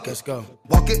Let's go.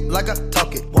 Walk it like I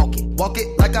talk it. Walk it. Walk it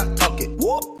like I talk it.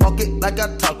 Walk it like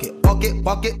I talk it. Walk it.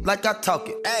 Walk it like I talk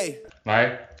it. 哎，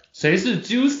来，谁是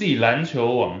Juicy 篮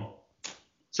球王？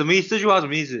什么意思？这句话什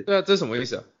么意思？对啊，这是什么意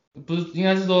思啊？不是，应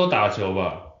该是说打球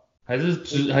吧？还是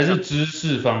知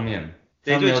识方面？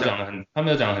他没有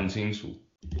讲得很清楚。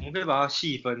我们可以把它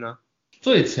细分呢。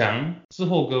最强是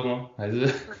霍哥吗？还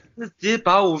是？那直接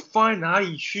把我放在哪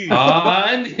里去？啊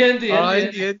，Andy 啦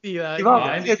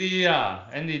，Andy 第一啊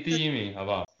，Andy 第一名，好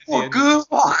不好？我哥，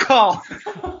我靠！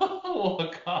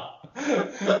我靠！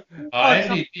啊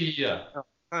 ，Andy 第一啊。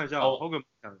开玩笑，霍哥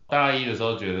大一的时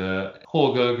候觉得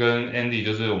霍哥跟 Andy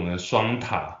就是我们的双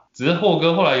塔，只是霍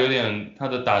哥后来有点他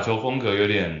的打球风格有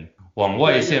点往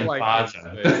外线发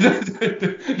展，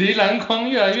对，离篮筐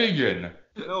越来越远了。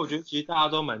那我觉得其实大家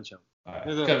都蛮强。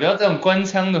不要这种官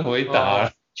腔的回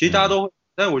答。其实大家都会，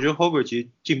但是我觉得 Hoger 其实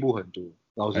进步很多。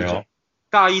老实讲，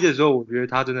大一的时候我觉得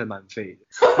他真的蛮废的，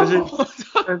但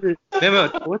是没有，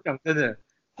我讲真的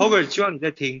 ，Hoger 希望你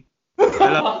在听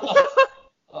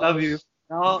 ，love you。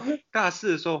然后大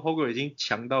四的时候 Hoger 已经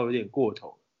强到有点过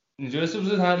头。你觉得是不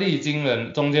是他历经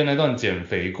了中间那段减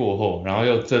肥过后，然后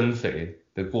又增肥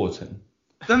的过程？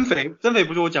增肥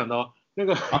不是我讲的哦。那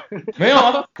个没有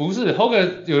啊，不是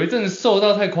Hoger 有一阵子瘦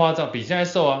到太夸张，比现在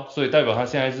瘦啊，所以代表他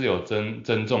现在是有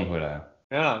增重回来啊。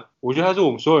没有啦，我觉得他是我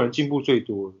们所有人进步最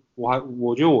多的，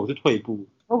我觉得我是退步。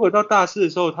Hoger 到大四的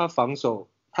时候，他防守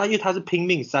因为他是拼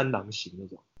命三郎型那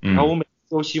种，然后我每次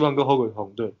都希望跟 Hoger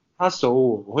同队，他守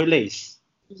我会累死，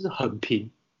就是很拼。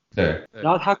对。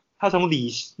然后他从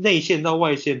内线到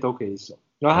外线都可以守，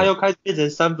然后他又开始变成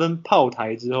三分炮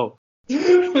台之后。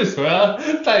为什么要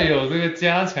带有这个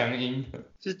加强音？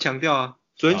就是强调啊，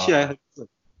准起来很准。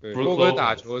对，霍哥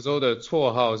打球的时候的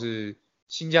绰号是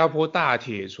新加坡大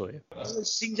铁锤，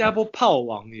新加坡炮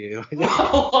王也有。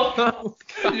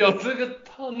有这个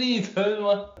昵称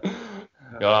吗？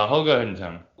有啦，霍哥很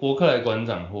强，伯克莱馆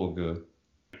长霍哥。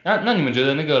那你们觉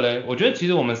得那个嘞？我觉得其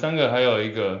实我们三个还有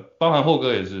一个，包含霍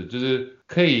哥也是，就是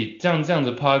可以这样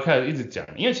子 podcast 一直讲，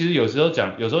因为其实有时候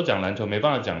讲篮球没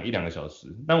办法讲1-2个小时，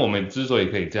但我们之所以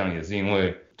可以这样，也是因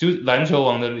为就是篮球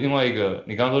王的另外一个，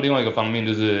你刚刚说另外一个方面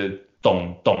就是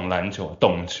懂篮球，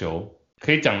懂球，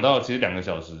可以讲到其实2个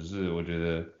小时是我觉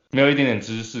得没有一点点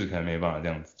知识可能没办法这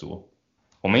样子做。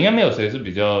我们应该没有谁是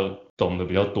比较懂得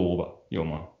比较多吧？有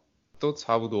吗？都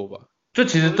差不多吧。就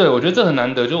其实对，我觉得这很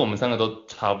难得，就我们3个都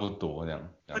差不多这样。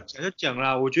讲就讲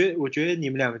啦，我觉得你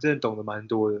们2个真的懂得蛮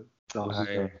多的，老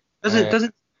实说。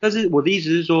但是我的意思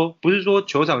是说，不是说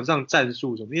球场上战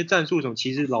术什么，因为战术什么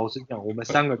其实老实讲，我们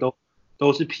3个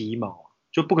都是皮毛，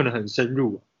就不可能很深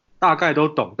入，大概都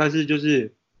懂，但是就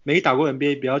是没打过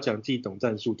NBA， 不要讲自己懂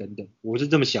战术等等，我是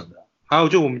这么想的。还有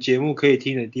就我们节目可以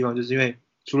听的地方，就是因为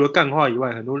除了干话以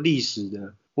外，很多历史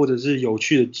的或者是有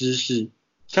趣的知识，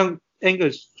像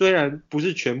Angus 虽然不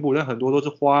是全部，但很多都是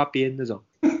花边那种，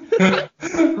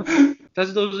但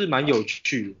是都是蛮有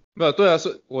趣的。没有，对啊，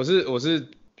我是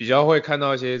比较会看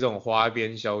到一些这种花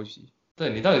边消息。对，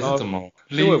你到底是怎么？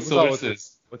因为我不知道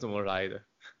我怎么来的，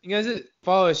应该是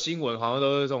发的新闻好像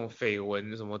都是这种绯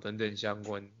闻什么等等相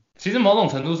关。其实某种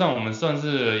程度上我们算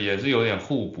是也是有点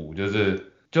互补，就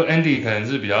Andy 可能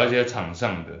是比较一些场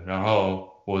上的，然后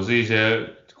我是一些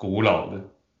古老的。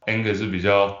Angus 是比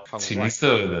较情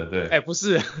色的，对。不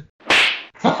是，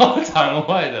场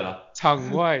外的啦。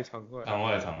场外，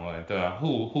对啊，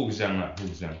互相。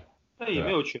但也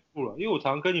没有全部了，因为我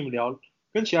常跟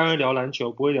其他人聊篮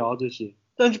球，不会聊到这些，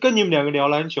但是跟你们2个聊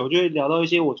篮球，就会聊到一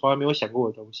些我从来没有想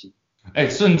过的东西。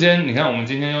瞬间，你看我们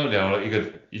今天又聊了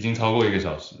已经超过1个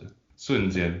小时，瞬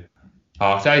间。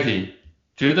好，下一题，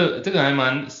觉得这个还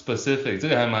蛮 specific， 这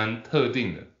个还蛮特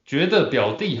定的，觉得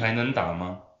表弟还能打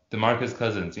吗？DeMarcus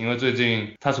Cousins， 因为最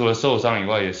近他除了受伤以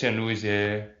外，也陷入一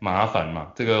些麻烦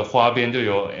嘛。这个花边就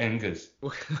由 Angus。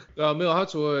对啊，没有，他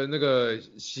除了那个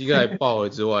膝盖爆了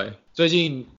之外，最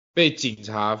近被警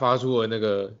察发出了那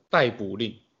个逮捕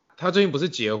令。他最近不是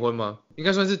结婚吗？应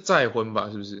该算是再婚吧，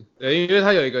是不是？因为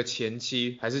他有一个前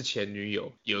妻还是前女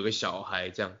友，有一个小孩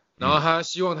这样。然后他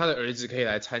希望他的儿子可以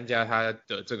来参加他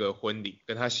的这个婚礼，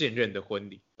跟他现任的婚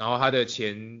礼。然后他的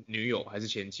前女友还是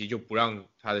前妻就不让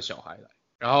他的小孩来。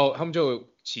然后他们就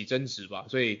起争执吧，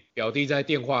所以表弟在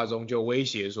电话中就威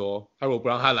胁说，他如果不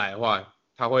让他来的话，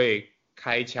他会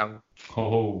开枪。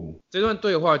这段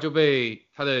对话就被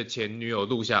他的前女友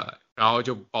录下来，然后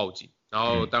就报警，然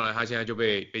后当然他现在就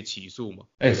被起诉嘛。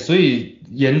所以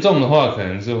严重的话可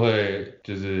能是会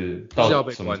就是到要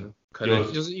被关，可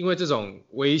能就是因为这种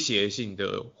威胁性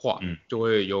的话，就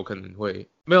会有可能会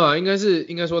没有啊，应该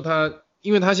说他，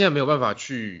因为他现在没有办法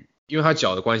去因为他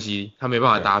脚的关系，他没办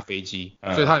法搭飞机，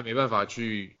所以他也没办法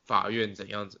去法院怎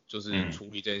样子，就是处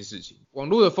理这件事情。网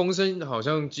络的风声好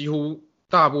像几乎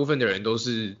大部分的人都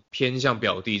是偏向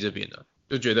表弟这边的，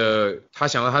就觉得他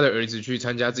想要他的儿子去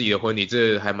参加自己的婚礼，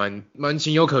这还蛮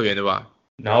情有可原的吧。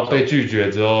然后被拒绝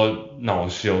之后恼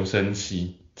羞生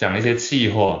气，讲一些气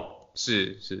话。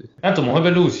是，那怎么会被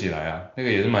录起来啊？那个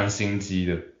也是蛮心机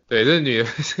的。对，这女的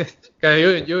感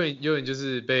觉有点就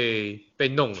是被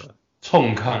弄了。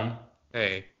冲康。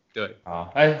对。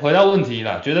好，回到问题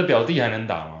啦，觉得表弟还能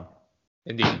打吗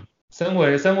 ？Andy， 身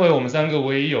为我们三个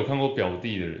唯一有看过表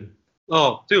弟的人。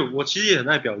对，我其实也很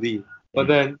爱表弟。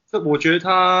我觉得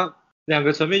他两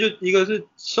个层面，就一个是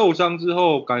受伤之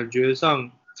后，感觉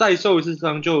上再受一次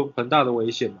伤就很大的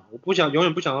危险嘛。我永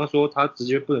远不想要说他直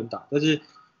接不能打，但是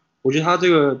我觉得他这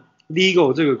个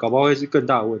legal 这个搞不好会是更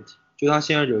大的问题，就是他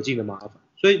现在惹尽了麻烦。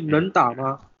所以能打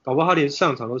吗？搞不好他连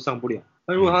上场都上不了。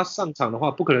但如果他上场的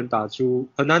话，不可能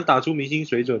很难打出明星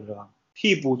水准的啦。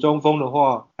替补中锋的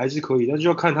话还是可以，但是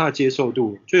就看他的接受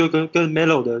度，就跟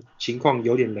Melo 的情况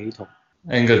有点雷同。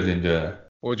Angus 你觉得？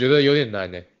我觉得有点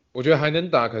难欸。我觉得还能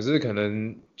打，可是可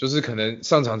能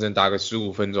上场只能打个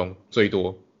15分钟最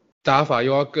多，打法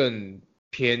又要更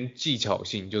偏技巧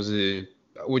性，就是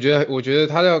我觉得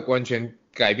他要完全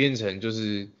改变成就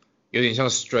是有点像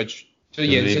stretch， 就是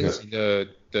延伸型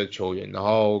的球员，然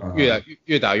后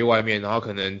越打越外面，然后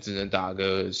可能只能打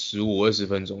个15-20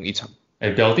分钟一场。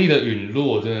表弟的陨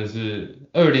落真的是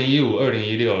2015、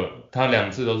2016，他2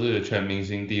次都是全明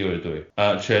星第2队，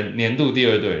全年度第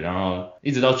2队，然后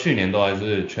一直到去年都还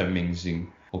是全明星。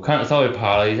我稍微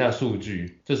爬了一下数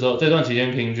据，这段期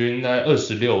间平均大概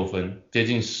26分，接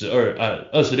近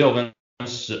26分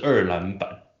12篮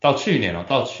板，到去年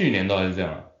都还是这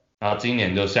样，然后今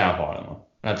年就下滑了嘛。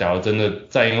那假如真的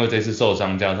再因为这次受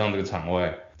伤加上这个场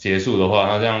外结束的话，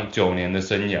那这样9年的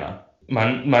生涯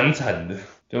蛮惨的。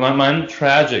就蛮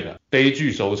tragic 啊，悲剧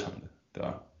收场的，对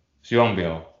吧？希望不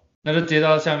要。那就刚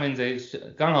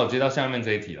好接到下面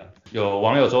这一题了。有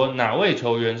网友说，哪位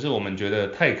球员是我们觉得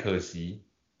太可惜、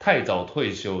太早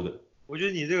退休的？我觉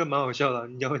得你这个蛮好笑的，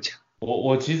你要讲。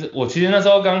我其实那时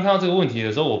候刚看到这个问题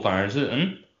的时候，我反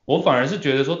而是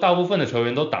觉得说，大部分的球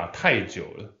员都打太久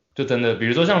了，就真的，比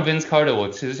如说像 Vince Carter， 我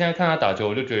其实现在看他打球，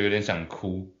我就觉得有点想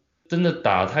哭。真的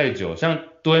打太久，像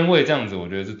Dwyane Wade这样子，我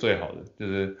觉得是最好的，就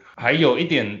是还有一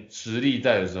点实力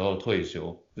在的时候退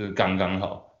休，就是刚刚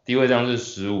好。低位这样是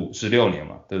16年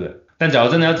嘛，对不对？但假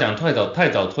如真的要讲太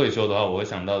早退休的话，我会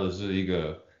想到的是一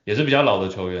个也是比较老的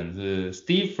球员，是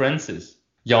Steve Francis，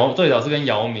 最早是跟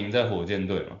姚明在火箭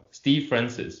队嘛 ，Steve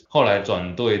Francis 后来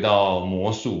转队到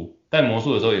魔术，在魔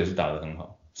术的时候也是打得很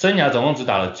好，生涯总共只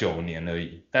打了9年而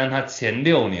已，但是他前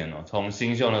6年从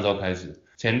新秀那时候开始。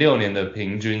前6年的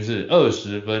平均是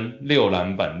20分、6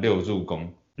篮板、6助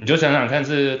攻，你就想想看，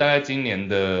是大概今年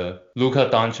的 Luka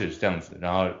Doncic 这样子，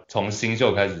然后从新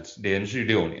秀开始连续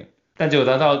6年，但结果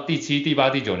他到第7、第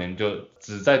8、第9年就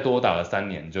只再多打了3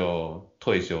年就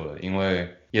退休了，因为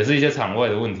也是一些场外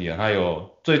的问题啊，他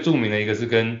有最著名的一个是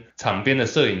跟场边的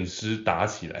摄影师打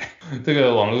起来，这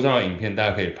个网络上的影片大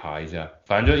家可以爬一下，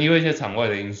反正就因为一些场外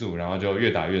的因素，然后就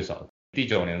越打越少。第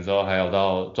9年的时候还有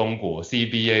到中国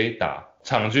CBA 打。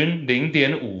场均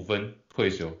 0.5 分退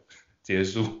休结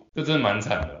束，这真的蛮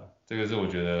惨的。这个是我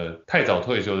觉得太早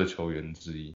退休的球员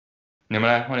之一。你们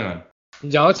来，换你们。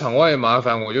你讲到场外的麻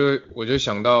烦，我就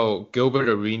想到 Gilbert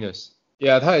Arenas，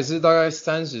 他也是大概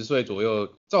30岁左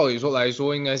右，照理说来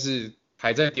说应该是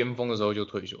还在巅峰的时候就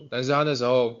退休，但是他那时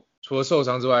候除了受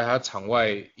伤之外，他场外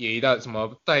也一大什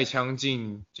么带枪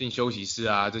进休息室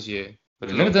啊这些，那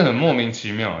个真的很莫名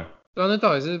其妙对啊，那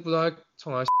到底是不知道他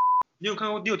冲他。你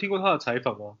有听过他的采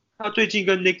访吗？他最近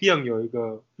跟 Nick Young 有一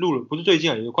个录了，不是最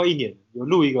近啊，有快1年，有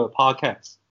录一个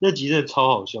podcast， 那集真的超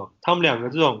好笑。他们2个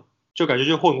这种就感觉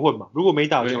就混嘛，如果没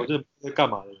打球，真的不知道在干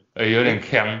嘛的人。有点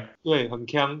呛。对，很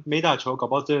呛，没打球，搞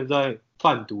不好真的在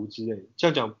贩毒之类的。这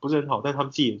样讲不是很好，但他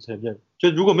们自己也承认，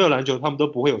就如果没有篮球，他们都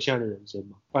不会有现在的人生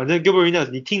嘛。反正 Gilbert Arenas，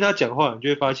 你听他讲话，你就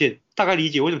会发现，大概理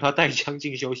解为什么他带枪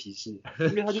进休息室，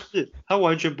因为他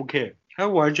完全不 care。他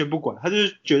完全不管，他就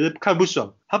是觉得看不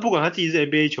爽，他不管他自己是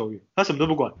NBA 球员，他什么都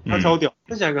不管，他超屌。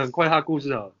分享一个很快他的故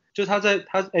事好了，就他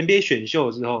NBA 选秀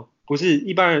的时候，不是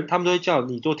一般人他们都会叫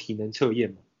你做体能测验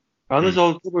嘛，然后那时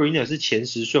候 Gilbert Arenas 是前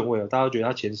10顺位，大家都觉得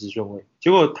他前10顺位，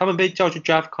结果他们被叫去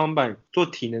Draft Combine 做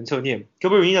体能测验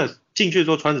 ，Gilbert Arenas 进去的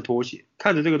时候穿着拖鞋，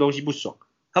看着这个东西不爽，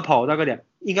他跑了大概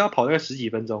应该要跑大概10几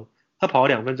分钟，他跑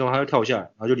了2分钟他就跳下来，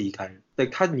然后就离开了。对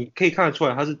你可以看得出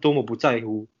来他是多么不在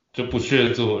乎。就不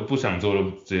想做就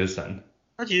直接闪。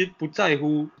他其实不在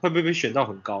乎会不会被选到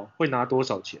很高，会拿多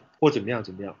少钱或怎么样，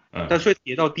但所以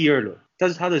跌到第2轮，但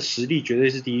是他的实力绝对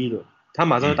是第1轮。他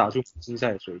马上就打出明星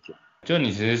赛的水准。就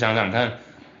你其实想想看，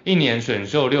一年选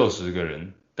秀60个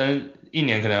人，但是一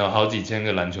年可能有好几千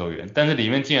个篮球员，但是里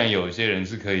面竟然有一些人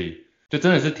是可以，就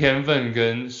真的是天分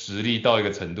跟实力到一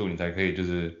个程度，你才可以就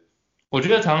是，我觉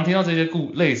得常常听到这些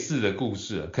类似的故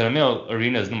事，可能没有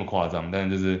Arenas 那么夸张，但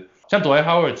是就是像 Dwight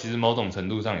Howard 其实某种程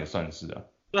度上也算是啊。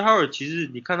Dwight Howard 其实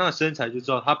你看他的身材就知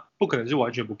道，他不可能是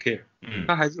完全不 care，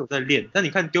他还是有在练。但你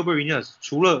看 Gilbert Arenas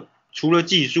除了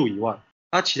技术以外，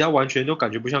他其他完全都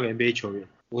感觉不像个 NBA 球员，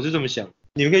我是这么想。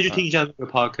你们可以去听一下那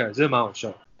个 podcast， 真的蛮好笑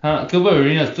的。他 Gilbert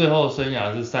Arenas 最后生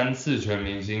涯是3次全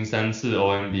明星，3次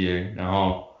ONBA， 然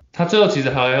后他最后其实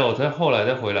还有在后来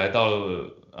再回来到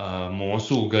了魔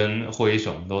术跟灰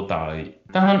熊都打了，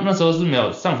但他那时候是没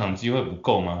有上场机会不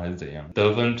够吗？还是怎样？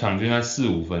得分场均才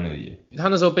4-5分而已。他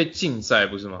那时候被禁赛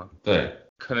不是吗？对，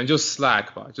可能就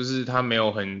slack 吧，就是他没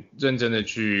有很认真的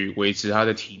去维持他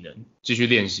的体能，继续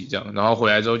练习这样，然后回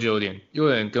来之后就有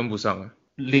点跟不上了。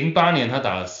08年他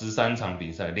打了13场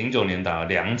比赛，09年打了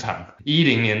2场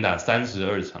，10年打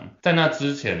32场。在那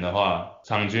之前的话，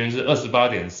场均是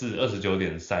28.4、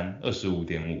29.3、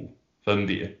25.5分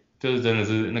别，就是真的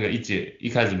是那个一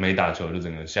开始没打球就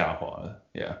整个下滑了。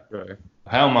Yeah， 对。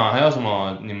还有吗？还有什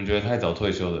么你们觉得太早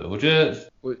退休的？我觉得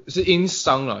我是因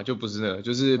伤了，就不是那个，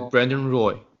就是 Brandon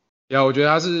Roy。我觉得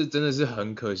他是真的是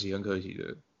很可惜的。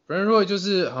Brandon Roy 就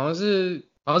是好像是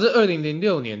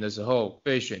2006年的时候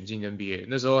被选进 NBA，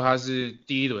 那时候他是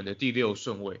第一轮的第6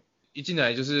顺位，一进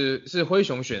来是灰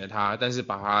熊选的他，但是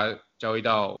把他交易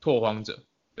到拓荒者。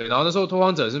对，然后那时候拓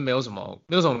荒者是没有什么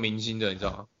明星的，你知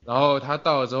道吗？然后他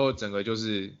到了之后，整个就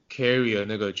是 carry 了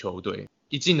那个球队，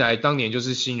一进来当年就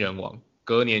是新人王，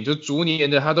隔年就逐年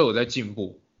的他都有在进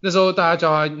步。那时候大家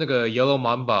叫他那个 Yellow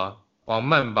Mamba 黄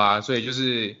曼巴，所以就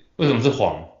是为什么是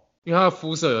黄？因为他的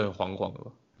肤色很黄黄的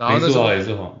嘛。然后那时候也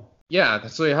是黄。Yeah，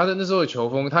 所以他的那时候的球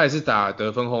风，他也是打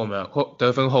得分后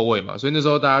卫嘛，所以那时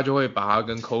候大家就会把他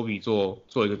跟 Kobe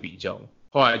做一个比较。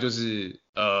后来就是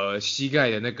膝盖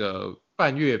的那个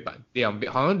半月板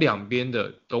好像两边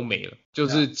的都没了，就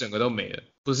是整个都没了，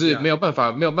不是没有办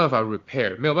法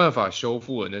repair， 没有办法修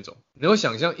复的那种。你能够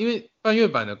想象，因为半月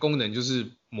板的功能就是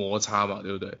摩擦嘛，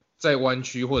对不对？在弯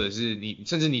曲或者是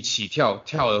甚至你起跳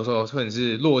的时候，或者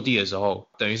是落地的时候，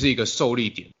等于是一个受力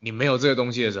点。你没有这个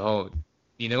东西的时候，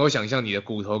你能够想象你的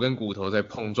骨头跟骨头在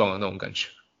碰撞的那种感觉。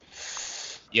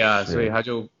所以他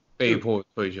就被迫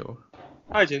退休。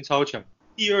他以前超强，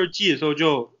第2季的时候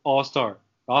就 All Star，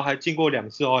 然后还进过2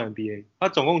次 All NBA， 他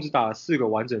总共只打了4个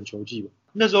完整球季吧。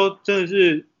那时候真的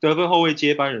是得分后卫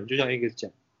接班人，就像一个讲，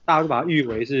大家都把他誉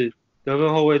为是得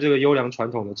分后卫这个优良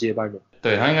传统的接班人。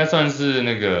对，他应该算是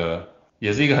那个，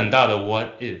也是一个很大的 what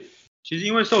if。其实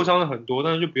因为受伤了很多，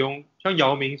但是就不用像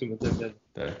姚明什么等等。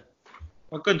对。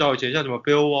那更早以前像什么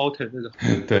Bill Walton 那种。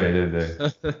对。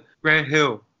Grant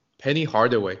Hill、Penny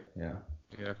Hardaway。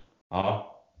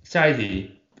好，下一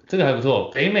题，这个还不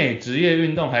错。北美职业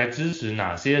运动还支持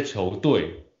哪些球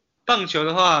队？棒球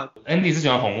的话 ，Andy 是喜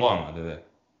欢红袜嘛，对不对？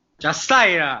加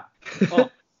赛啦。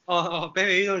北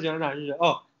美运动喜欢哪支？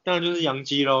当然就是洋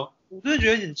基咯。我真的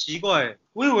觉得很奇怪，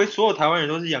我以为所有台湾人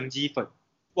都是洋基粉。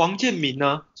王建民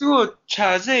啊，结果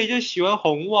Chazzy 就喜欢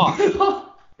红袜。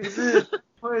可是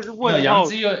我也是问洋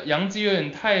基有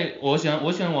点太，我喜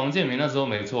欢王建民那时候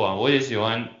没错啊，我也喜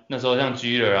欢那时候像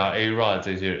Jeter 啊 A-Rod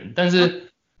这些人，但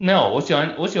是没有，我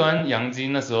喜欢洋基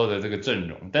那时候的这个阵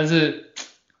容，但是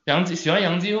喜欢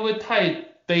洋基会不会太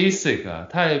basic 啊，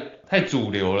太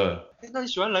主流了？那你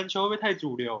喜欢篮球会不会太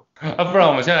主流？不然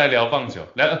我们现在来聊棒球，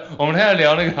我们现在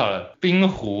聊那个好了，冰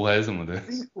壶还是什么的。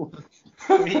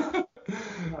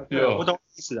我懂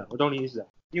你意思啊，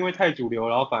因为太主流，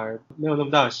然后反而没有那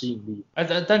么大的吸引力。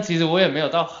但其实我也没有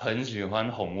到很喜欢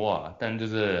红袜，但就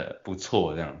是不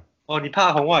错这样。你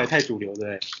怕红袜也太主流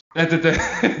对不对。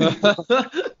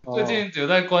最近有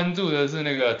在关注的是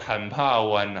那个坦帕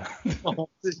湾啊。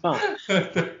是这样。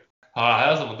对。好了，还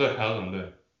有什么队？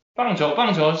棒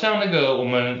球像那个我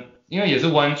们因为也是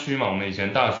湾区嘛，我们以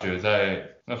前大学在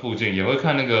那附近也会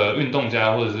看那个运动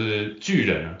家或者是巨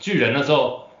人那时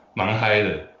候蛮嗨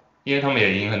的，因为他们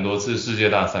也赢很多次世界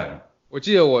大赛嘛。我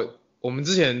记得我们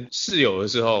之前室友的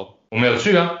时候，我们有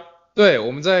去啊。对，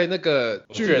我们在那个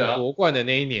巨人夺冠的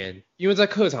那一年，因为在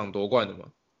客场夺冠的嘛。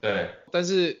对。但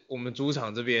是我们主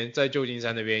场这边在旧金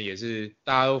山那边也是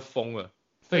大家都疯了，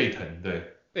沸腾，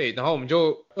对，然后我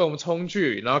们冲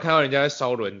去，然后看到人家在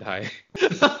烧轮胎，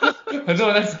很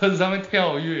多人在车子上面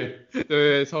跳跃，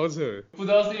对，超扯，不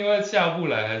知道是因为下不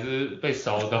来还是被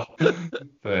烧到，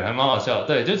对，还蛮好笑，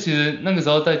对，就其实那个时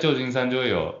候在旧金山就会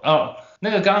有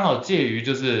那个刚好介于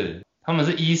就是他们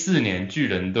是14年巨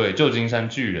人队旧金山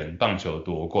巨人棒球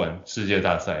夺冠世界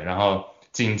大赛，然后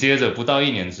紧接着不到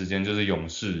1年时间就是勇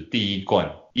士第1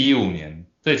冠，15年，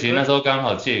所以其实那时候刚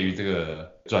好介于这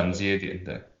个转接点，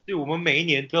对。所以我们每一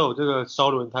年都有这个烧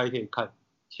轮胎可以看，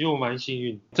其实我蛮幸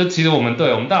运的。这其实我们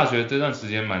大学这段时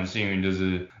间蛮幸运，就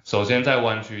是首先在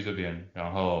湾区这边，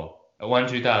然后湾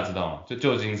区大家知道吗？就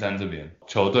旧金山这边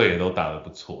球队也都打得不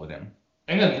错这样。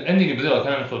那 Andy 你不是有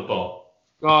看 football？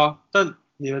 啊，但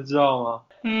你们知道吗？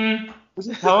不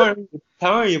是台湾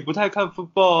人也不太看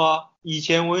football 啊。以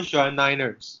前我很喜欢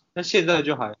Niners， 但现在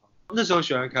就还好。那时候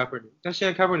喜欢 Kaepernick， 但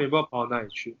现在 Kaepernick 不知道跑到哪里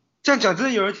去。这样讲真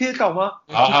的有人听得懂吗？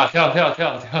好，跳。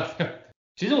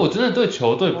其实我真的对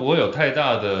球队不会有太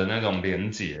大的那种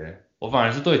连结，我反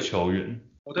而是对球员。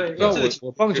对，那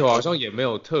我棒球好像也没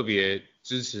有特别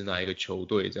支持哪一个球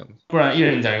队这样子。不然一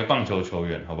人讲一个棒球球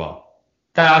员好不好？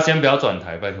大家先不要转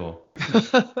台，拜托。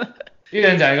一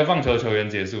人讲一个棒球球员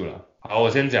结束了。好，我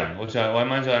先讲，我还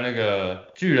蛮喜欢那个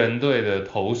巨人队的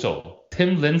投手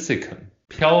Tim Lincecum，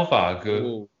 飘发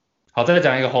哥。好，再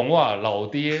讲一个红袜老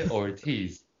爹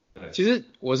Ortiz。其实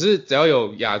我是只要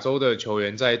有亚洲的球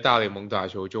员在大联盟打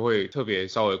球，就会特别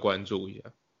稍微关注一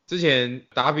下。之前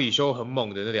达比修很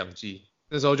猛的那2季，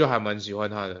那时候就还蛮喜欢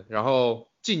他的。然后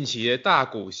近期的大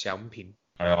谷翔平，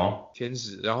天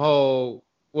使。然后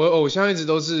我偶像一直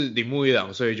都是铃木一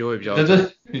朗，所以就会比较。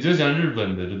你就喜欢日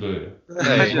本的就对了。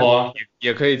对，樱花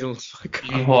也可以这么说。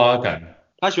樱花感。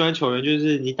他喜欢球员就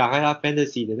是你打开他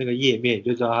Fantasy 的那个页面，你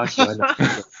就知道他喜欢哪个。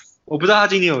我不知道他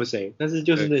今年有谁，但是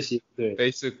就是那些对。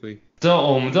Basically，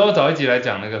 我们之后找一集来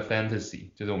讲那个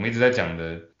Fantasy， 就是我们一直在讲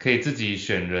的可以自己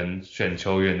选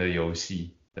球员的游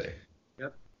戏。对。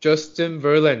Justin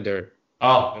Verlander。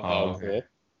好 ，OK。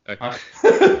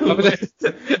不对，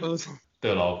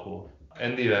的老婆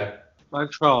Andy 嘞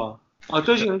Mike Trout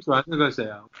最近很喜欢那个谁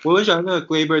啊？我很喜欢那个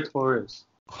Gleyber Torres。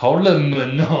好冷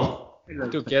门哦。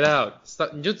就 get out，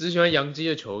 你就只喜欢洋基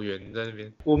的球员，你在那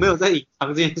边。我没有在隐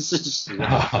藏这件事实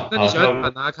啊。那你喜欢塔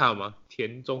纳卡吗？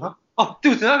田中。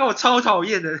对，塔纳卡我超讨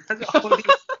厌的，他是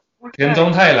田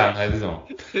中太郎还是什么？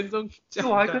田中，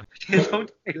我还跟田中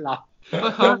太郎。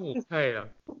哈姆太郎。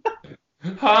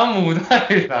哈姆太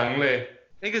郎嘞。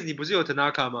那个你不是有塔纳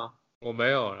卡吗？我没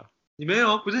有了。你没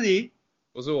有？不是你？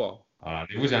不是我。好啦，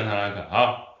你不喜欢塔纳卡。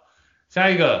好，下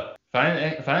一个，反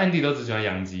正 Andy 都只喜欢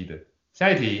洋基的。下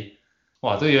一题。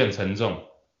哇，这个有点沉重。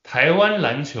台湾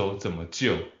篮球怎么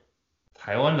救？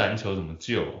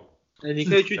你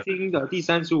可以去听的第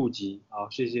35集。好，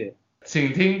谢谢。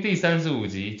请听第35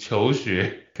集求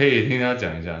学，可以听他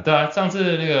讲一下。对啊，上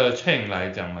次那个 Chen 来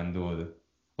讲蛮多的。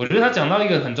我觉得他讲到一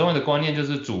个很重要的观念，就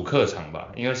是主客场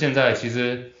吧。因为现在其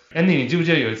实 Andy， 你记不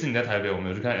记得有一次你在台北，我们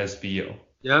有去看 SBL？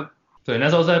 对，那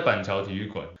时候是在板桥体育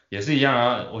馆，也是一样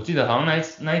啊。我记得好像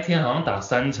那一天好像打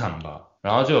3场吧，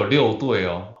然后就有6队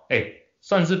哦。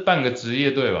算是半个职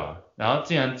业队吧，然后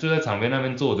竟然就在场边那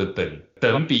边坐着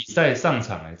等比赛上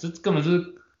场，这根本是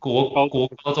国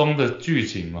高中的剧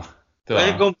情嘛，对吧？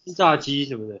跟我们吃炸鸡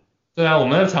什么的。对啊，我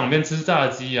们在场边吃炸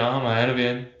鸡，然后他们还在那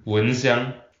边闻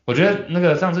香。我觉得那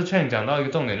个上次 Chen 讲到一个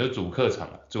重点，就是主客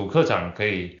场可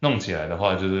以弄起来的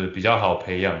话，就是比较好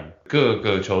培养各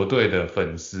个球队的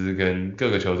粉丝跟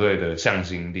各个球队的向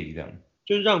心力，这样。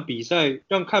就是让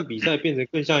看比赛变得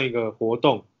更像一个活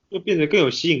动，就变得更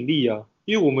有吸引力啊。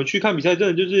因为我们去看比赛，真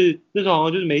的就是那时候好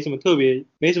像就是没什么特别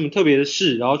的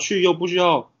事，然后去又不需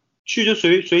要去就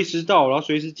随时到，然后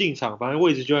随时进场，反正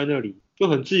位置就在那里，就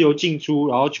很自由进出，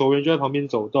然后球员就在旁边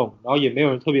走动，然后也没有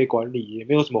人特别管理，也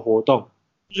没有什么活动，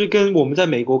就是跟我们在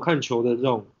美国看球的这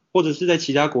种，或者是在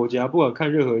其他国家不管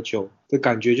看任何球的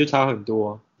感觉就差很多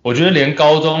啊。我觉得连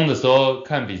高中的时候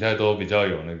看比赛都比较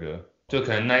有那个，就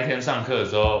可能那一天上课的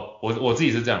时候，我自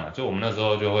己是这样的，就我们那时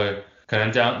候就会。可能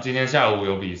今天下午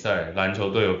有比赛，篮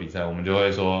球队有比赛，我们就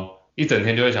会说一整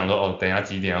天就会想说，等一下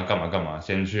几点要干嘛，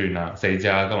先去谁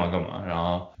家干嘛，然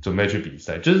后准备去比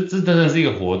赛，就是这真的是一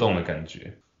个活动的感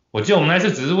觉。我记得我们那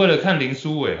次只是为了看林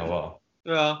书伟，好不好？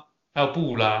对啊。还有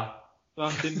布拉。对啊，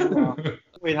先布拉，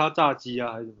喂他炸鸡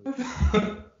啊，还是什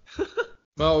么？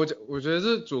没有，我觉得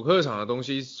这主客场的东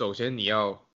西，首先你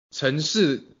要城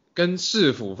市跟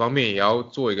市府方面也要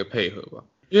做一个配合吧，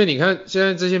因为你看现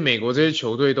在这些美国这些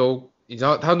球队都。你知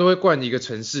道他们都会冠一个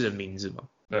城市的名字嘛？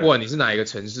不管你是哪一个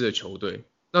城市的球队，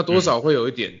那多少会有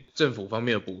一点政府方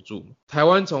面的补助。台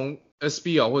湾从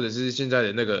SBL 或者是现在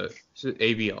的那个是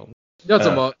ABL， 要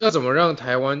怎么让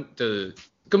台湾的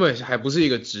根本还不是一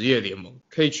个职业联盟，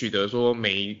可以取得说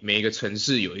每一个城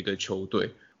市有一个球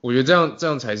队？我觉得这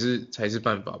样才是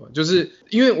办法吧。就是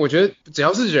因为我觉得只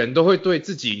要是人都会对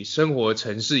自己生活的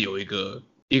城市有一个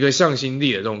向心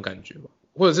力的这种感觉吧。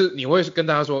或者是你会跟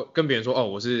别人说哦，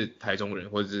我是台中人，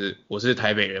或者是我是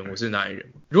台北人，我是哪里人。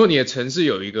如果你的城市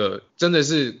有一个真的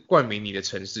是冠名你的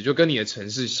城市，就跟你的城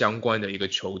市相关的一个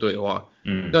球队的话，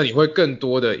那你会更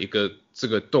多的一个这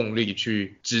个动力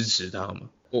去支持他嘛？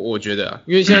我觉得啊，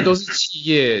因为现在都是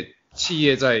企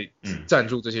业在赞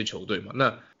助这些球队嘛，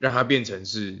那让它变成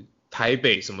是台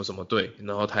北什么什么队，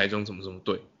然后台中什么什么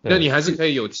队，那你还是可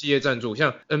以有企业赞助，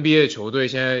像 NBA 的球队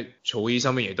现在球衣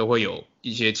上面也都会有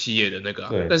一些企业的那个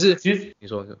对，但是其实你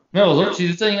说没有，我说其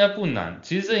实这应该不难，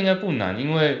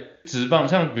因为职棒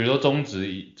像比如说中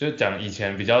职，就讲以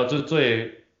前比较就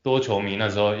最多球迷那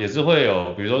时候也是会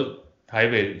有，比如说台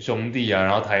北兄弟啊，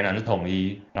然后台南是统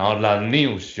一，然后蓝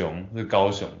牛熊是高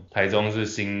雄，台中是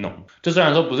兴农，就虽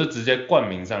然说不是直接冠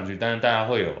名上去，但是大家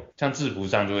会有像制服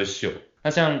上就会秀。那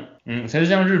像其实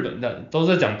像日本的都是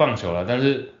在讲棒球啦，但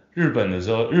是日本的时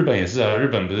候，日本也是啊，日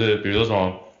本不是比如说什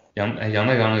么杨太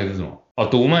刚那个是什么？哦，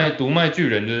读卖巨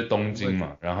人就是东京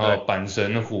嘛，然后阪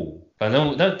神虎，但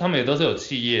他们也都是有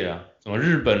企业啊，什么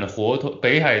日本的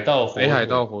北海道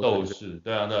斗士，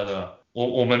对啊。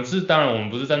我们当然我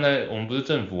们不是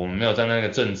政府，我们没有站在那个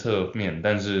政策面，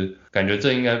但是感觉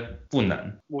这应该不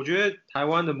难。我觉得台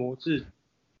湾的模式，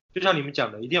就像你们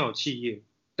讲的，一定要有企业，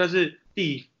但是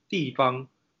地方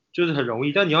就是很容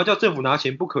易，但你要叫政府拿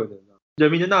钱不可能啊，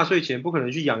人民的纳税钱不可能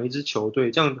去养一支球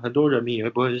队，这样很多人民也会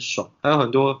不会很爽，还有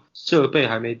很多设备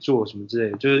还没做什么之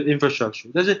类的，就是 infrastructure。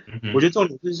但是我觉得重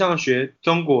点是像学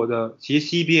中国的，其实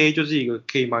CBA 就是一个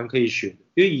蛮可以选的，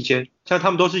因为以前像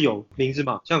他们都是有名字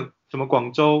嘛，像什么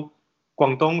广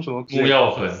东什么木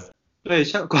曜粉，对，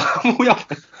像木曜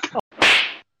粉，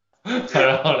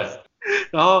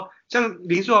然后像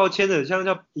林书豪签的，像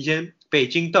叫以前北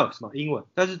京 Ducks 嘛，英文，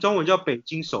但是中文叫北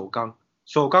京首钢，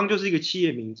首钢就是一个企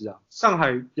业名字啊。上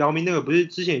海姚明那个不是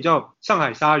之前也叫上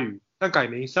海鲨鱼，那改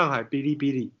名上海哔哩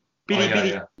哔哩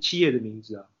企业的名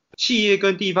字啊。企业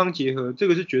跟地方结合，这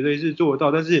个是绝对是做得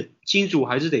到，但是金主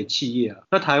还是得企业啊。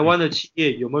那台湾的企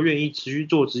业有没有愿意持续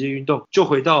做职业运动？就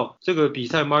回到这个比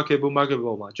赛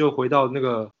marketable 嘛，就回到那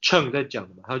个 Cheng 在讲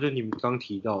的嘛，还有就你们刚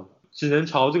提到的，只能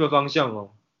朝这个方向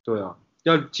哦。对啊，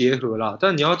要结合啦。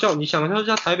但你想要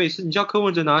叫台北市，你叫柯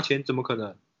文哲拿钱，怎么可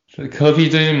能？柯 P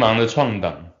最近忙着创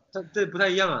党，这不太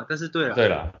一样啊。但是对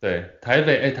啦，台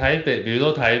北，比如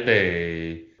说台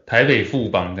北富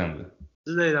邦这样子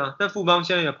之类的啊。但富邦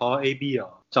现在也跑到 AB 啊，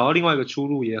找到另外一个出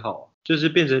路也好，就是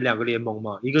变成两个联盟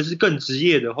嘛。一个是更职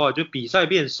业的话，就比赛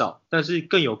变少，但是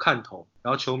更有看头，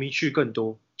然后球迷去更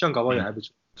多，这样搞不好也还不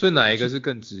错。所以哪一个是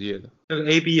更职业的？那个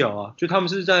ABL 啊，就他们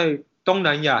是在东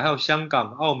南亚还有香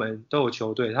港、澳门都有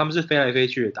球队，他们是飞来飞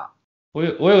去的打。我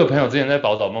有个朋友之前在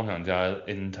宝岛梦想家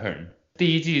intern，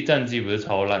 第一季战绩不是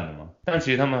超烂的吗？但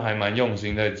其实他们还蛮用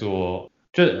心在做，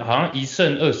就好像1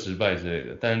胜20败之类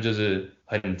的，但是就是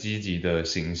很积极的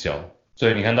行销。所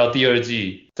以你看到第二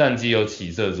季战绩有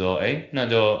起色之后，那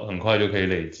就很快就可以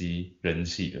累积人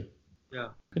气了。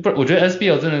不是，我觉得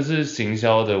SBL 真的是行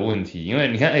销的问题，因为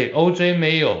你看OJ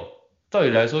没有，照理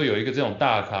来说有一个这种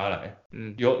大咖来，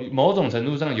有某种程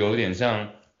度上有点像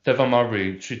Stephon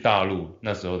Marbury 去大陆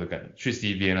那时候的感觉，去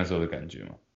CBA 那时候的感觉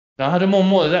嘛。然后他就默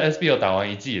默的在 SBL 打完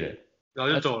1季嘞，然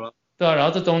后就走了。对啊，然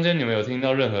后这中间你们有听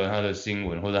到任何他的新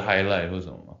闻或者 highlight 或什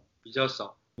么吗？比较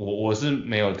少，我是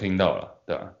没有听到啦，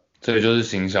对啊，这个就是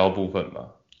行销部分吧。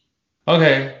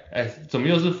OK， 怎么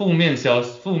又是负面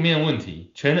问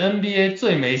题？全 NBA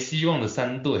最没希望的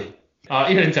3队啊，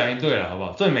一人讲一队了，好不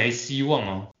好？最没希望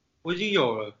哦。我已经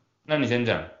有了。那你先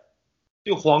讲。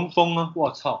就黄蜂啊，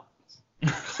我操！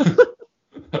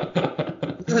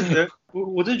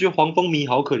我真的觉得黄蜂迷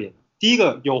好可怜。第一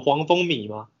个有黄蜂迷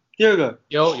吗？第二个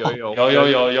有观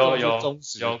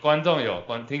众有，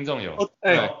听众有。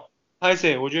拍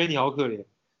谁？我觉得你好可怜。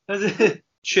但是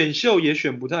选秀也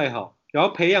选不太好，然后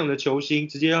培养的球星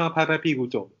直接让他拍拍屁股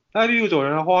走，拍屁股走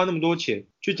人，然后花那么多钱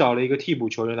去找了一个替补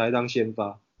球员来当先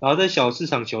发，然后在小市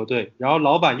场球队，然后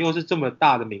老板又是这么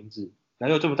大的名字，然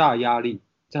后又这么大的压力，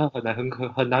这样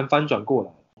很难翻转过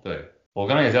来。对，我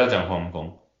刚刚也是要讲黄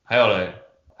蜂，还有嘞，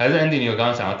还是 Andy 你有刚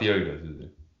刚想到第二个是不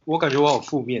是？我感觉我好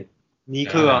负面，尼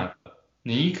克啊，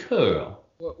尼克啊，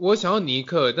我想要尼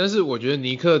克，但是我觉得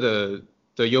尼克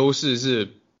的优势是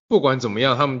不管怎么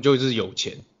样，他们就是有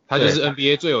钱，他就是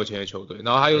NBA 最有钱的球队，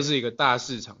然后他又是一个大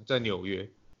市场，在纽约，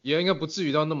也应该不至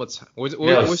于到那么惨。我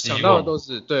想到的都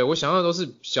是，对，我想到的都是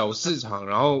小市场，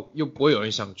然后又不会有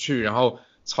人想去，然后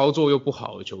操作又不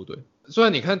好的球队。虽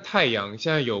然你看太阳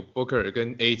现在有 Booker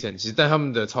跟 Ayton， 其实但他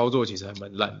们的操作其实还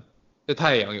蛮烂的。这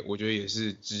太阳我觉得也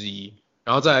是之一，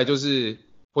然后再来就是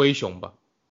灰熊吧。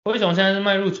灰熊现在是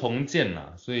迈入重建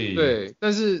啦，所以对，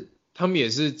但是他们也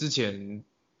是之前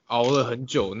熬了很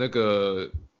久，那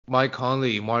个 Mike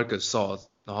Conley、Marc Gasol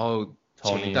然后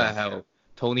前一代还有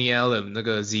Tony Allen 那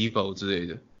个 Zivo 之类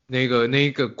的，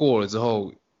那个过了之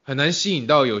后，很难吸引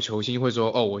到有球星会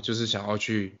说，哦，我就是想要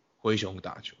去灰熊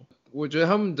打球。我觉得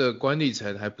他们的管理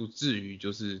层还不至于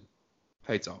就是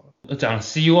太早了。讲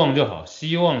希望就好，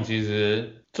希望其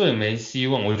实最没希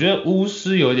望，我觉得巫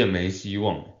师有点没希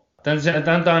望。但是现在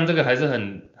当然这个还是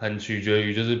很取决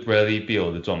于就是 Bradley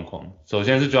Beal 的状况。首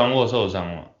先是 John Wall 受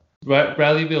伤嘛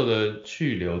 ，Bradley Beal 的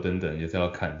去留等等也是要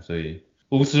看，所以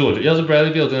巫师我觉得要是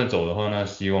Bradley Beal 真的走的话，那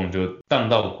希望就荡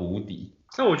到谷底。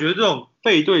但我觉得这种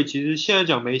背队其实现在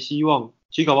讲没希望，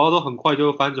其实搞不好都很快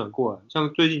就会翻转过来。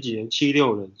像最近几年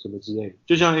76人什么之类的，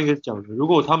就像那个讲的，如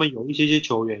果他们有一些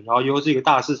球员，然后又是一个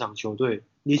大市场球队，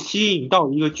你吸引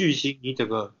到一个巨星，你整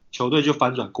个球队就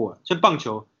翻转过来。像棒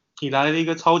球，你来了一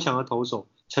个超强的投手，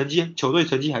球队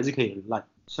成绩还是可以很烂，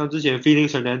像之前 Felix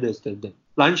Hernandez 等等。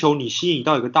篮球你吸引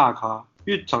到一个大咖，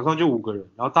因为场上就5个人，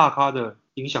然后大咖的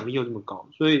影响力又这么高，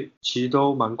所以其实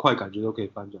都蛮快，感觉都可以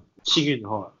翻转。幸运的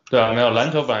话，对啊，没有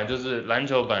篮球本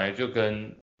来就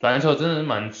跟篮球真的是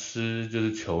蛮吃就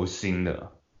是球星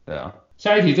的，对啊。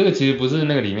下一题这个其实不是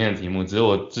那个里面的题目，只是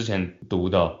我之前读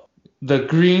到 The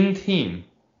Green Team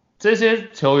这些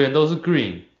球员都是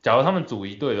Green， 假如他们组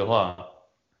一队的话，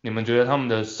你们觉得他们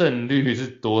的胜率是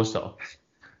多少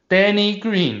 ？Danny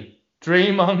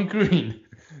Green、Draymond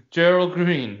Green、Gerald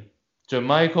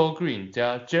Green、Jermichael Green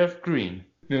加 Jeff Green，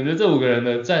 你们觉得这5个人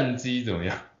的战绩怎么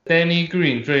样？Danny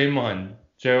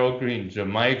Green、Draymond、Gerald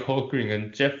Green、Jermichael Green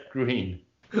跟 Jeff Green，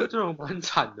 这种蛮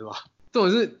惨的吧？这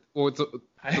种是我怎么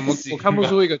我看不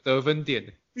出一个得分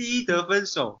点。第一得分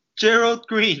手 Gerald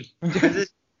Green 还是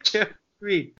Jeff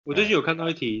Green？ 我最近有看到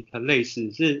一题很类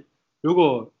似，是如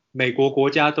果美国国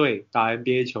家队打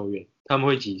NBA 球员，他们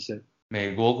会几胜？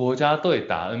美国国家队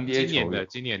打 NBA 球员，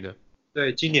今年的，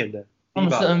对，今年的，他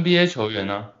们是 NBA 球员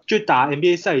啊，就打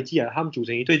NBA 赛季啊，他们组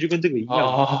成一队就跟这个一样，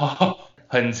哦，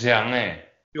很强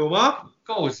有吗？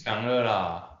够强了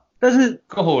啦，但是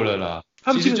够了啦，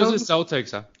他们其实就是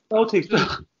Celtics 啊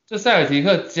 ，Celtics 这塞尔提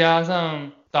克加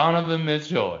上 Donovan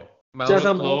Mitchell 加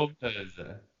上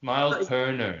Lopez、Miles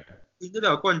Turner， 赢得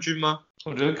了冠军吗？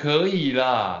我觉得可以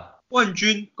啦。冠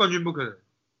军不可能。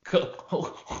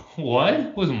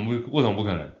为什么不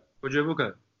可能？我觉得不可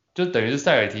能。就等于是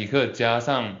塞尔提克加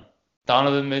上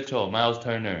Donovan Mitchell、Miles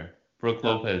Turner、Brook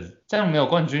Lopez， 这样没有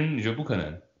冠军，你觉得不可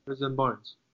能 ？Harrison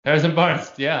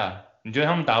Barnes，yeah， 你觉得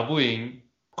他们打不赢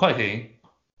快艇？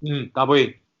打不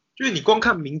赢。就是你光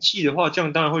看名气的话，这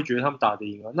样当然会觉得他们打得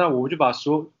赢啊。那我就把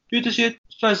因为这些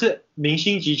算是明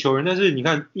星级球员，但是你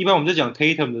看，一般我们在讲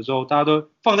Tatum 的时候，大家都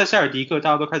放在塞尔迪克，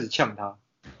大家都开始呛他。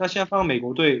那现在放到美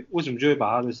国队，为什么就会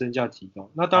把他的身价提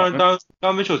高？那当然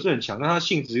Mitchell 是很强，但他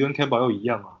性质跟 Kemba 又一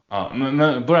样啊。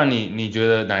不然你觉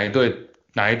得哪一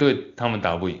队他们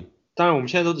打不赢？当然我们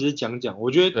现在都只是讲，我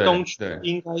觉得东区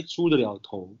应该出得了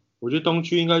头。我觉得东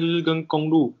区应该就是跟公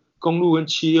路跟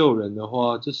76人的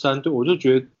话，这3队我就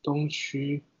觉得东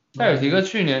区。塞尔提克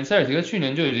去年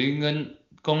就已经跟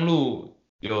公路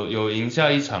有赢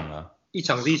下一场了。一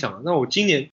场是一场，那我今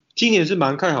年是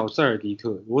蛮看好塞尔迪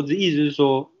克，我只意思是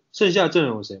说，剩下阵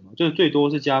容有谁嘛？就是最多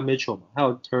是加 Mitchell 嘛，还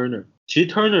有 Turner。其实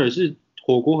Turner 是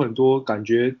火锅很多，感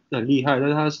觉很厉害，但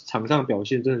是他场上表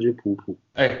现真的就是普普。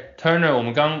Turner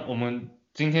我们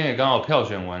今天也刚好票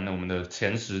选完了我们的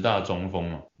前10大中锋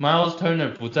嘛 ，Miles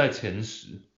Turner 不在前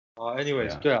10。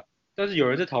anyways， 对啊。但是有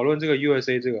人在讨论这个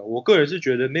USA 这个，我个人是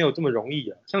觉得没有这么容易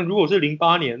啊。像如果是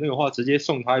08年那个话，直接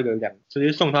送他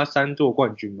3座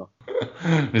冠军嘛。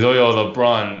你说有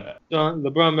LeBron， 对啊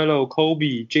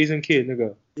 ，LeBron、Melo、Kobe、Jason Kidd 那个，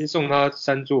直接送他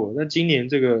3座。那今年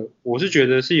这个，我是觉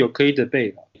得是有可以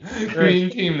debate的。Green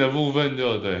Team 的部分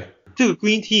就对。这个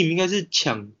Green Team 应该是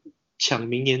抢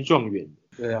明年状元。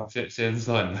对啊。先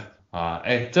算了啊，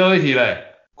最后一题嘞，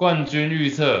冠军预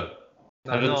测，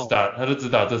他就只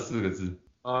打这4个字。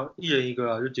一人一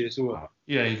个就结束了。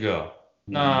一人一个。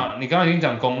那你刚刚已经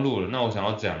讲公路了，那我想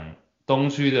要讲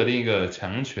东区的另一个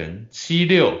强权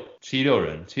76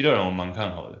人我蛮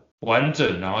看好的，完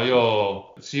整，然后又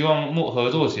希望合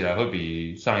作起来会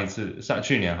比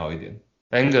去年好一点。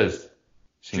Angus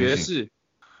爵士，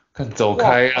看走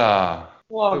开啦！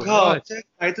哇靠，现在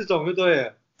来这种就对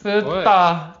了。这是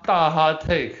大 hot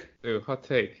take。对 hot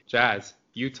take Jazz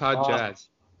Utah Jazz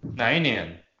哪一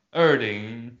年哪一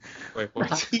年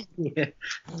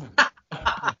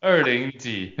？20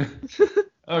几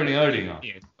？2020啊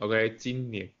 ？OK，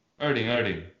 今年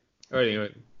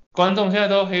2020。观众现在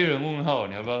都黑人问号，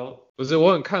你要不要？不是，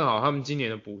我很看好他们今年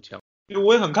的补强。因为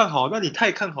我也很看好，那你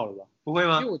太看好了吧？不会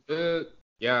吗？因为我觉得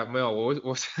没有，我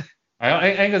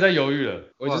Angus 在犹豫了。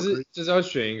我就是要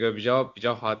选一个比较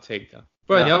hot take 的，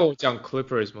不然你要我讲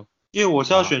Clippers 吗？因为我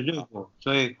是要选热火，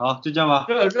所以好就这样吧。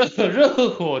热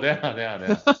火，等一下。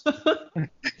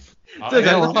这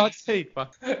才是hot take 吧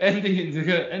 ？Andy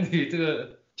这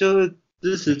个就是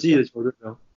支持自己的球队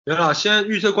啊。没啦，现在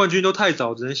预测冠军都太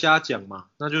早，只能瞎讲嘛，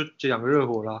那就讲个热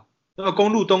火啦。那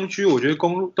公路东区，我觉得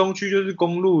东区就是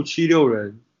公路76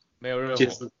人，没有热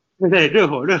火。对，热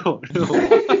火，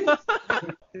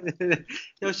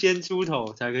要先出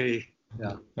头才可以，对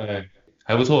啊。对，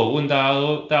还不错，大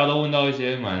家都问到一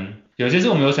些有些是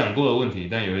我们有想过的问题，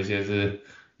但有一些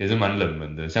也是蛮冷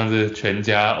门的，像是全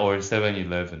家 or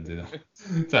 7-Eleven 这种，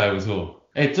这还不错。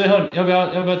最后要不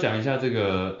要讲一下这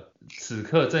个此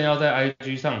刻正要在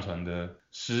IG 上传的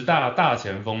10大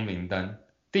前锋名单？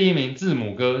第1名字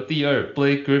母哥，第2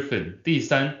 Blake Griffin， 第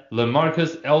3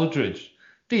 LaMarcus Aldridge，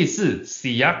 第4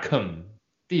 Siakam，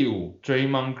 第5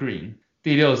 Draymond Green，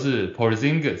 第6是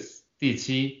Porzingis， 第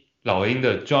7老鹰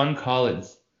的 John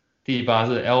Collins， 第8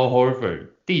是 Al Horford，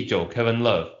 第9 Kevin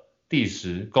Love， 第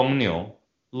10公牛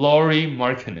Lauri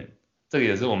Markkanen。 这个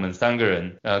也是我们3个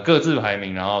人各自排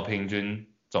名，然后平均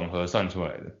总和算出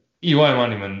来的。意外吗？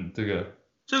你们这个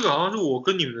好像是我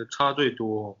跟你们的差最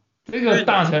多哦。这个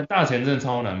大前真的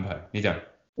超难排，你讲。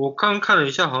我刚看了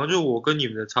一下，好像就我跟你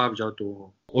们的差比较多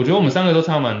哦。我觉得我们3个都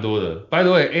差蛮多的。By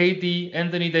the way， AD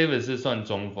Anthony Davis 是算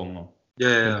中锋哦。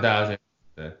Yeah， 大家先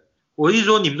对。我意思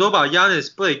说，你们都把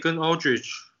Giannis、Blake 跟 Aldridge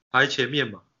排前面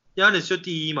嘛 ，Giannis 就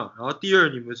第1嘛，然后第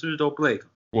2你们是不是都 Blake？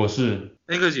 我是。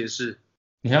Angus 也是。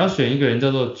你还要选一个人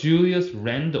叫做 Julius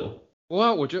Randle。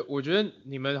我觉得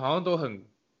你们好像都很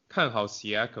看好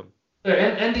Siakam。对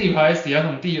 ，Andy 排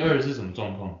Siakam 第2是什么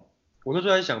状况？我那时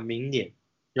候在想明年，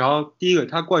然后第一个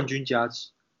他冠军加持，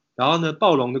然后呢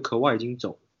暴龙的可外已经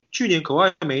走，去年可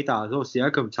外没打的时候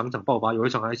Siakam 场场爆发，有一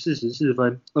场还44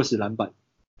分20篮板，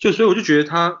所以我就觉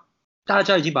得大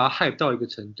家已经把他 hype 到一个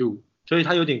程度，所以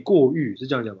他有点过誉，是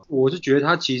这样讲吗？我是觉得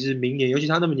他其实明年，尤其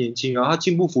他那么年轻，然后他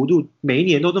进步幅度每一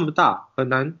年都这么大，很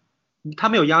难，他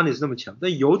没有 Giannis 那么强，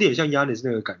但有点像 Giannis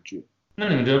那个感觉。那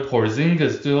你们觉得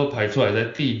Porzingis 最后排出来在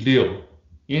第6，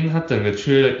因为他整个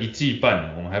缺了1季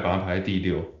半，我们还把他排在第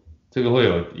6，这个会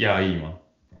有压抑吗？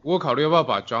我考虑要不要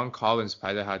把 John Collins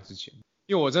排在他之前，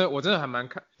因为我真的还蛮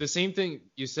看 the same thing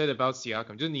you said about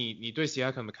Siakam， 就是你对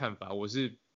Siakam 的看法，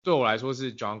对我来说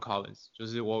是 John Collins， 就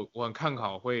是我很看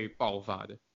好会爆发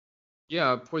的。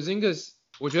Porzingis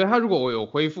我觉得他如果我有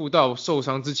恢复到受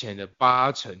伤之前的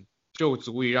80%，就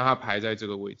足以让他排在这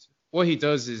个位置。What he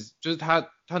does is 就是他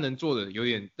能做的有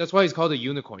点 that's why it's called a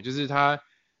unicorn， 就是他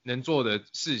能做的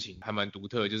事情还蛮独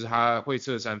特，就是他会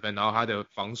射3分，然后他的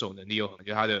防守能力又很，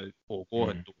就是他的火锅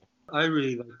很多。I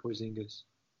really like Porzingis。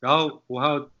然后我还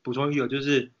要补充一个，就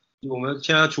是我们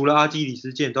现在除了阿基里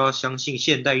斯腱，都要相信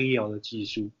现代医疗的技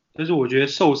术。就是我觉得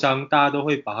受伤大家都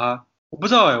会把他，我不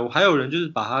知道我还有人就是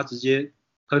把他直接，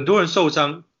很多人受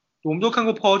伤，我们都看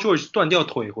过 Paul George 断掉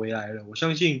腿回来了，我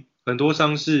相信很多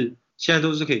伤势现在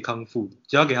都是可以康复的，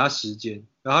只要给他时间，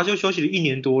然后他就休息了1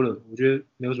年多了，我觉得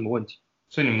没有什么问题。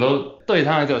所以你们都对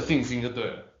他还是有信心就对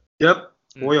了。Yep，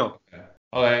 我有。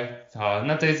OK， 好，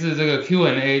那这次这个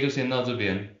Q&A 就先到这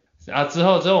边啊，之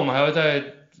后我们还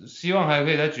会希望还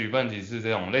可以再举办几次这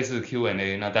种类似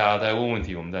Q&A， 那大家再问问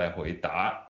题，我们再来回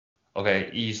答。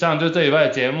OK， 以上就这礼拜的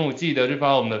节目，记得去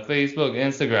发我们的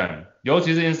Facebook、Instagram， 尤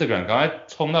其是 Instagram， 赶快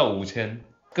冲到5000，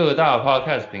各大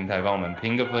Podcast 平台帮我们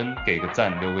评个分，给个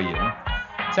赞，留个言。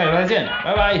下礼拜见，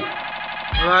拜拜，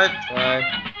拜拜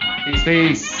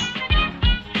，Peace。